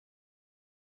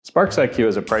SPARXiQ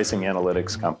is a pricing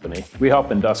analytics company. We help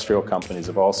industrial companies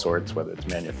of all sorts, whether it's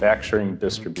manufacturing,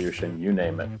 distribution, you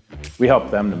name it. We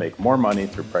help them to make more money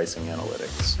through pricing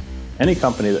analytics. Any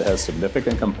company that has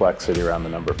significant complexity around the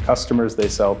number of customers they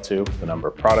sell to, the number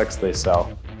of products they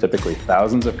sell, typically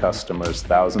thousands of customers,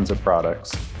 thousands of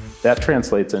products, that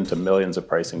translates into millions of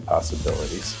pricing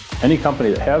possibilities. Any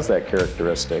company that has that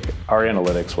characteristic, our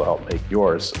analytics will help make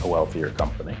yours a wealthier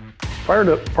company. Prior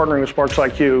to partnering with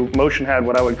SPARXiQ, Motion had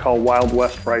what I would call Wild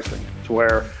West pricing, to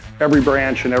where every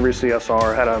branch and every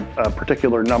CSR had a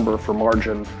particular number for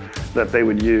margin that they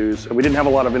would use. And we didn't have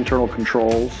a lot of internal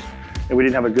controls, and we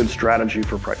didn't have a good strategy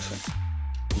for pricing.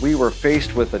 We were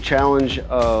faced with the challenge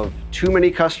of too many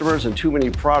customers and too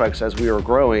many products as we were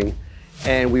growing,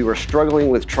 and we were struggling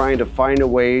with trying to find a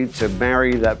way to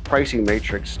marry that pricing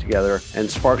matrix together, and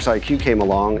SPARXiQ came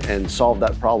along and solved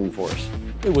that problem for us.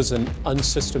 It was an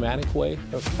unsystematic way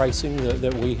of pricing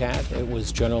that we had. It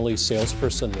was generally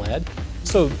salesperson-led.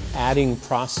 So adding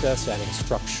process, adding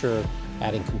structure,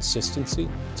 adding consistency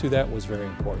to that was very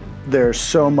important. There's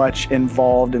so much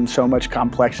involved and so much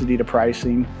complexity to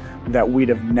pricing that we'd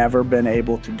have never been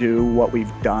able to do what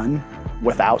we've done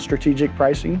without strategic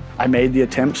pricing. I made the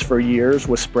attempts for years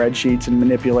with spreadsheets and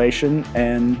manipulation,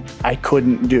 and I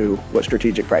couldn't do what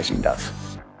strategic pricing does.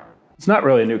 It's not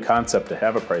really a new concept to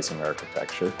have a pricing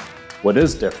architecture. What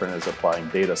is different is applying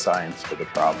data science to the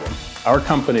problem. Our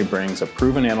company brings a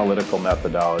proven analytical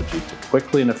methodology to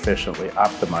quickly and efficiently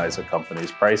optimize a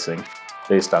company's pricing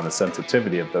based on the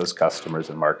sensitivity of those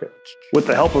customers and market. With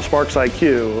the help of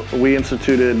SPARXiQ, we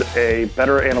instituted a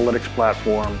better analytics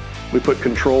platform. We put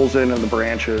controls in the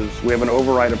branches. We have an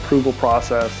override approval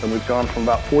process, and we've gone from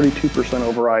about 42%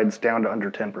 overrides down to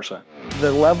under 10%.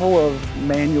 The level of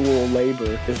manual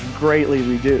labor is greatly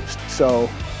reduced. So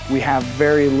we have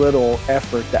very little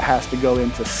effort that has to go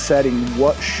into setting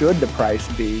what should the price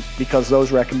be, because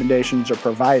those recommendations are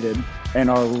provided and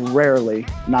are rarely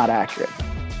not accurate.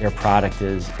 Their product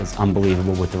is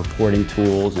unbelievable with the reporting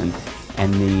tools, and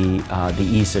the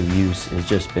ease of use has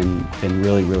just been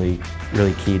really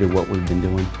key to what we've been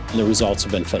doing. And the results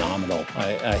have been phenomenal.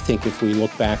 I think if we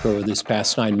look back over this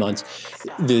past 9 months,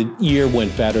 the year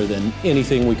went better than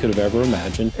anything we could have ever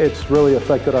imagined. It's really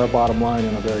affected our bottom line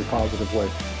in a very positive way.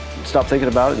 Stop thinking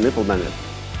about it and implement it.